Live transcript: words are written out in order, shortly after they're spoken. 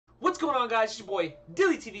going on, guys? It's your boy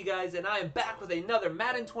Dilly TV, guys, and I am back with another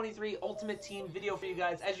Madden 23 Ultimate Team video for you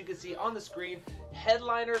guys. As you can see on the screen,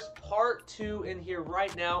 Headliners Part 2 in here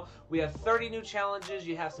right now. We have 30 new challenges.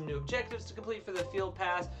 You have some new objectives to complete for the Field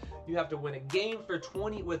Pass. You have to win a game for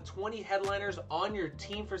 20 headliners on your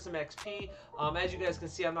team for some XP. As you guys can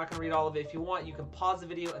see, I'm not going to read all of it. If you want, you can pause the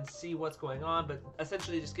video and see what's going on, but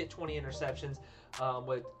essentially just get 20 interceptions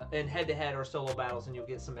in head-to-head or solo battles, and you'll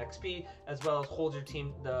get some XP, as well as hold your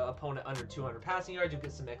team, the opponent, under 200 passing yards. You'll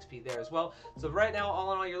get some XP there as well. So right now,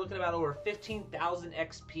 all in all, you're looking at about over 15,000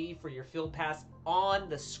 XP for your Field Pass on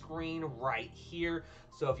the screen right here.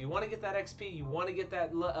 So if you want to get that XP, you want to get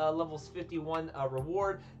that levels 51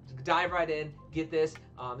 reward, dive right in, get this.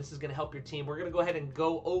 This is going to help your team. We're going to go ahead and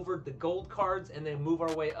go over the gold cards and then move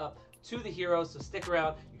our way up to the heroes. So stick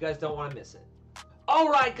around. You guys don't want to miss it.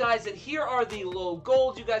 Alright guys, and here are the low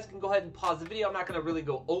golds. You guys can go ahead and pause the video. I'm not going to really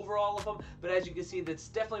go over all of them, but as you can see, that's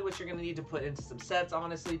definitely what you're going to need to put into some sets,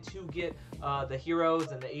 honestly, to get the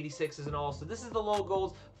heroes and the 86s and all. So this is the low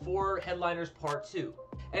golds for Headliners Part 2.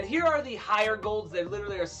 And here are the higher golds. They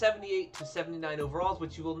literally are 78 to 79 overalls,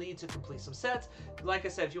 which you will need to complete some sets. Like I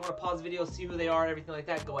said, if you want to pause the video, see who they are, everything like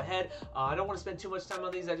that, go ahead. I don't want to spend too much time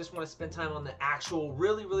on these. I just want to spend time on the actual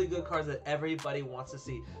really, really good cards that everybody wants to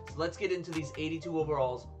see. So let's get into these 82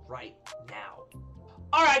 overalls right now.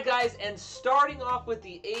 Alright guys, and starting off with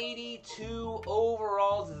the 82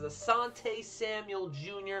 overalls is Asante Samuel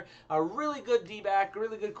Jr. A really good D-back,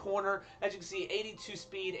 really good corner. As you can see, 82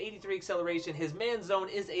 speed, 83 acceleration. His man zone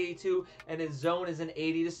is 82, and his zone is an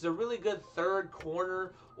 80. This is a really good third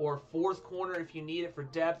corner or fourth corner if you need it for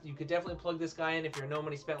depth. You could definitely plug this guy in if you're no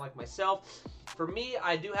money spent like myself. For me,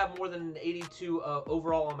 I do have more than an 82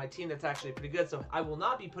 overall on my team. That's actually pretty good, so I will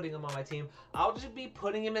not be putting him on my team. I'll just be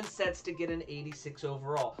putting him in sets to get an 86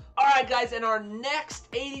 overall. Alright guys, and our next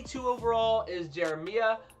 82 overall is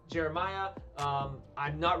Jeremiah.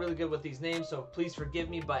 I'm not really good with these names, so please forgive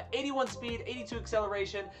me, but 81 speed, 82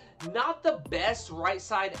 acceleration. Not the best right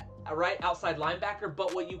outside linebacker,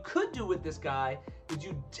 but what you could do with this guy is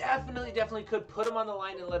you definitely could put him on the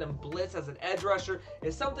line and let him blitz as an edge rusher.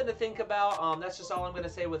 It's something to think about. That's just all I'm going to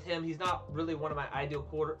say with him. He's not really one of my ideal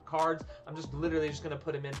cards. I'm just literally just going to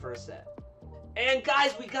put him in for a set. And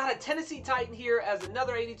guys, we got a Tennessee Titan here as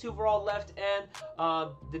another 82 overall left end.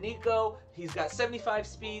 Danico, he's got 75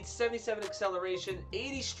 speed, 77 acceleration,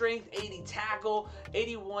 80 strength, 80 tackle,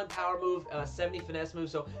 81 power move, 70 finesse move.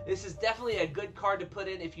 So this is definitely a good card to put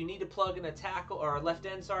in if you need to plug in a tackle or a left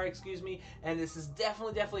end, sorry, excuse me. And this is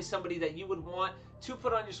definitely somebody that you would want to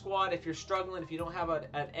put on your squad if you're struggling, if you don't have an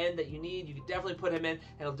end that you need. You can definitely put him in,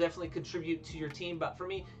 and he'll definitely contribute to your team. But for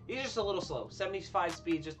me, he's just a little slow. 75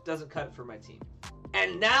 speed just doesn't cut it for my team.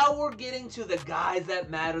 And now we're getting to the guys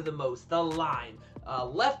that matter the most, the line.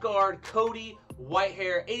 Left guard, Cody, white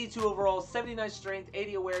hair, 82 overall, 79 strength,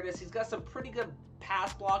 80 awareness. He's got some pretty good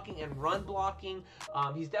pass blocking and run blocking.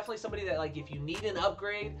 He's definitely somebody that, like, if you need an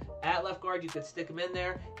upgrade at left guard, you could stick him in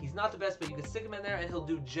there. He's not the best, but you could stick him in there and he'll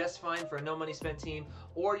do just fine for a no money spent team.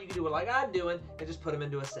 Or you can do it like I'm doing and just put him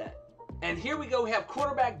into a set. And here we go, we have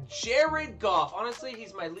quarterback Jared Goff. Honestly,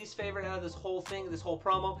 he's my least favorite out of this whole thing, this whole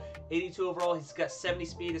promo. 82 overall, he's got 70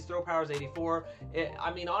 speed, his throw power is 84.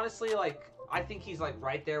 I mean, honestly, like, I think he's like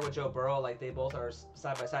right there with Joe Burrow. Like, they both are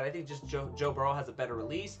side by side. I think just Joe Burrow has a better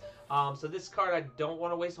release. So this card I don't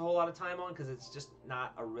want to waste a whole lot of time on because it's just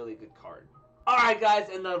not a really good card. Alright guys,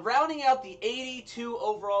 and rounding out the 82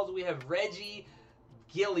 overalls, we have Reggie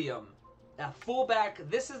Gilliam. Fullback,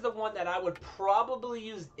 this is the one that I would probably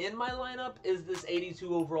use in my lineup, is this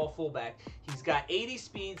 82 overall fullback. He's got 80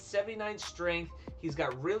 speed, 79 strength. He's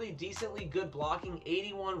got really decently good blocking,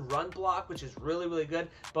 81 run block, which is really good.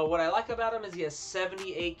 But what I like about him is he has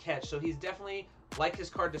 78 catch. So he's definitely, like his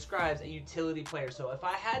card describes, a utility player. So if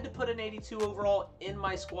I had to put an 82 overall in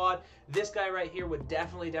my squad, this guy right here would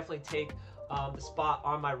definitely take the spot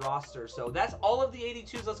on my roster. So that's all of the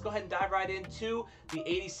 82s. Let's go ahead and dive right into the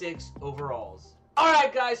 86 overalls.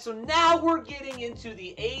 Alright guys, so now we're getting into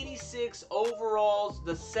the 86 overalls,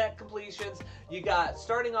 the set completions. You got,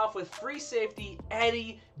 starting off with free safety,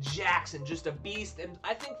 Eddie Jackson, just a beast. And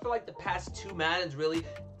I think for like the past two Maddens, really,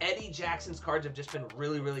 Eddie Jackson's cards have just been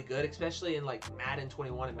really good, especially in like Madden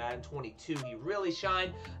 21 and Madden 22. He really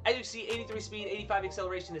shined. As you can see, 83 speed, 85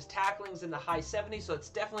 acceleration. His tackling's in the high 70s, so it's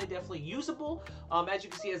definitely usable. As you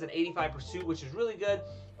can see, he has an 85 pursuit, which is really good.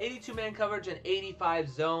 82 man coverage, and 85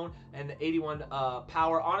 zone, and 81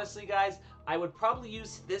 power. Honestly, guys, I would probably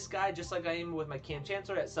use this guy just like I am with my Cam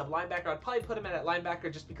Chancellor at sub linebacker. I'd probably put him at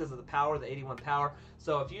linebacker just because of the power, the 81 power.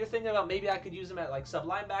 So if you're thinking about maybe I could use him at like sub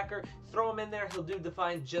linebacker, throw him in there. He'll do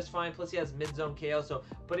define just fine. Plus he has mid zone KO. So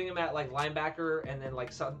putting him at like linebacker and then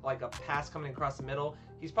like a pass coming across the middle,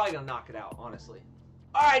 he's probably gonna knock it out, honestly.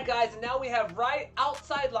 All right, guys, and now we have right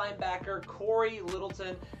outside linebacker Corey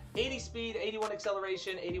Littleton. 80 speed, 81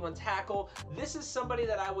 acceleration, 81 tackle. This is somebody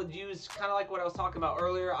that I would use kind of like what I was talking about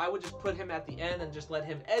earlier. I would just put him at the end and just let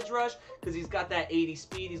him edge rush because he's got that 80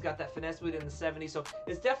 speed. He's got that finesse speed in the 70. So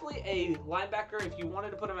it's definitely a linebacker. If you wanted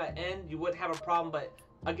to put him at end, you wouldn't have a problem. But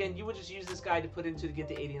again, you would just use this guy to put into to get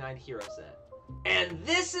the 89 hero set. And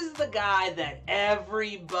this is the guy that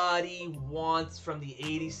everybody wants from the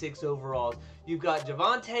 86 overalls. You've got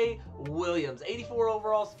Javonte Williams, 84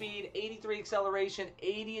 overall speed, 83 acceleration,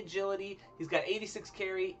 80 agility. He's got 86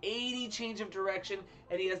 carry, 80 change of direction,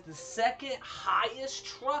 and he has the second highest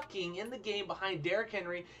trucking in the game behind Derrick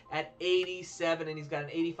Henry at 87, and he's got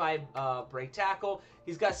an 85 break tackle.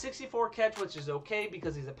 He's got 64 catch, which is okay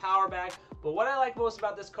because he's a power back. But what I like most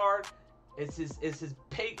about this card is his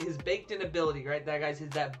baked-in ability, right? That guy's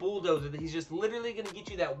that bulldozer. That he's just literally going to get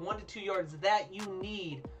you that 1 to 2 yards that you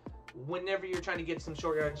need whenever you're trying to get some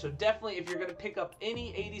short yardage. So definitely, if you're going to pick up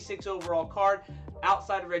any 86 overall card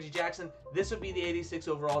outside of Reggie Jackson, this would be the 86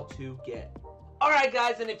 overall to get. All right,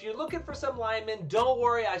 guys, and if you're looking for some linemen, don't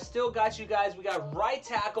worry, I still got you guys. We got right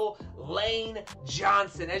tackle Lane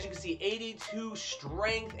Johnson. As you can see, 82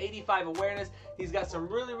 strength, 85 awareness. He's got some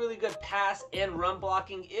really, really good pass and run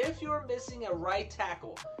blocking. If you're missing a right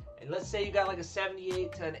tackle, and let's say you got like a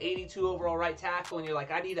 78 to an 82 overall right tackle, and you're like,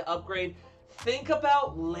 I need to upgrade, think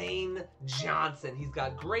about Lane Johnson. He's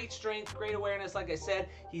got great strength, great awareness. Like I said,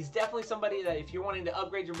 he's definitely somebody that if you're wanting to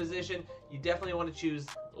upgrade your position, you definitely want to choose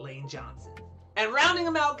Lane Johnson. And rounding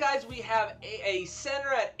them out, guys, we have a center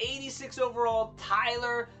at 86 overall,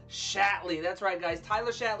 Tyler Shatley. That's right, guys.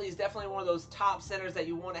 Tyler Shatley is definitely one of those top centers that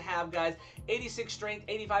you want to have, guys. 86 strength,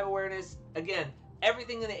 85 awareness. Again,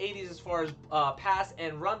 everything in the 80s as far as pass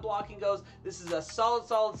and run blocking goes. This is a solid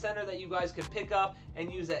center that you guys could pick up and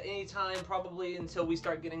use at any time, probably until we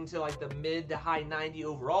start getting to like the mid to high 90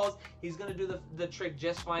 overalls. He's going to do the trick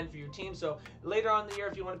just fine for your team. So later on in the year,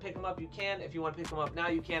 if you want to pick him up, you can. If you want to pick him up now,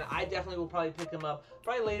 you can. I definitely will probably pick him up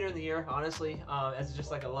probably later in the year, honestly, as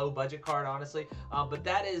just like a low budget card, honestly. But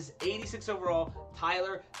that is 86 overall,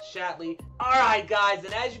 Tyler Shatley. All right, guys,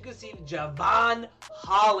 and as you can see, Javon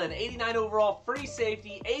Holland, 89 overall, free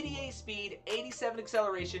safety, 88 speed, 87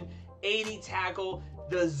 acceleration, 80 tackle.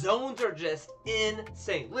 The zones are just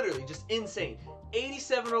insane, literally just insane.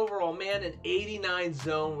 87 overall, man, and 89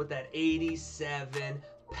 zone with that 87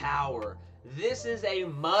 power. This is a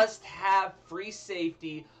must-have free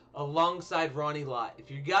safety alongside Ronnie Lott.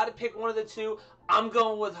 If you got to pick one of the two, I'm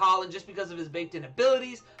going with Holland just because of his baked-in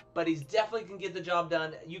abilities, but he's definitely can get the job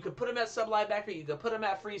done. You could put him at sub linebacker, you could put him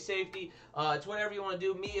at free safety. It's whatever you want to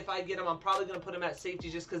do. Me, if I get him, I'm probably going to put him at safety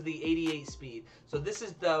just because the 88 speed. So this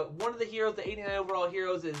is one of the heroes, the 89 overall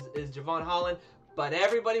heroes is Javon Holland, but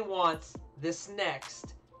everybody wants this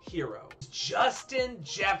next hero, Justin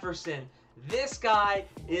Jefferson. This guy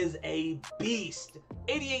is a beast.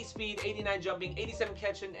 88 speed, 89 jumping, 87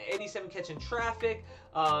 catching traffic.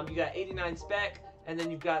 You got 89 spec, and then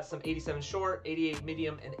you've got some 87 short, 88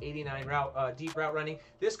 medium, and 89 deep route running.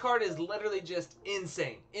 This card is literally just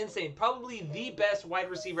insane. Insane. Probably the best wide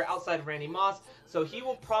receiver outside of Randy Moss. So he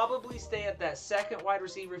will probably stay at that second wide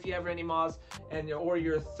receiver if you have Randy Moss, or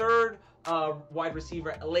your third wide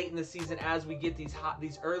receiver late in the season as we get these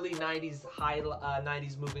early 90s, high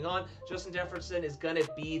 90s moving on. Justin Jefferson is going to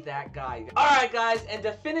be that guy. All right, guys, and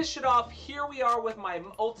to finish it off, here we are with my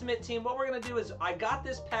ultimate team. What we're going to do is I got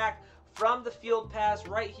this pack from the Field Pass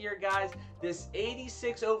right here, guys. This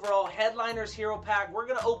 86 overall Headliners Hero Pack. We're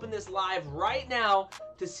going to open this live right now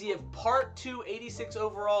to see if Part 2 86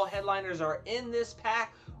 overall Headliners are in this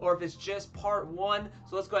pack or if it's just Part 1.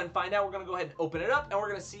 So let's go ahead and find out. We're going to go ahead and open it up, and we're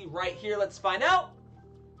going to see right here. Let's find out.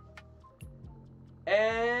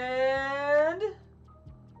 And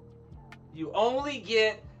you only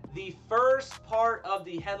get the first part of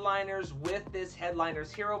the Headliners with this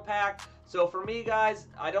Headliners Hero Pack. So for me, guys,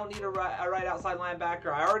 I don't need a right outside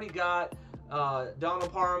linebacker. I already got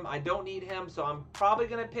Donald Parham. I don't need him, so I'm probably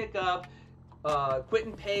going to pick up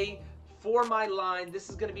Quentin Pay for my line. This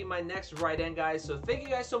is going to be my next right end, guys. So thank you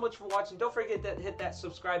guys so much for watching. Don't forget to hit that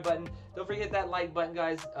subscribe button. Don't forget that like button,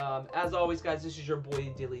 guys. As always, guys, this is your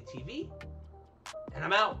boy Dilly TV, and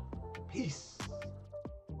I'm out. Peace.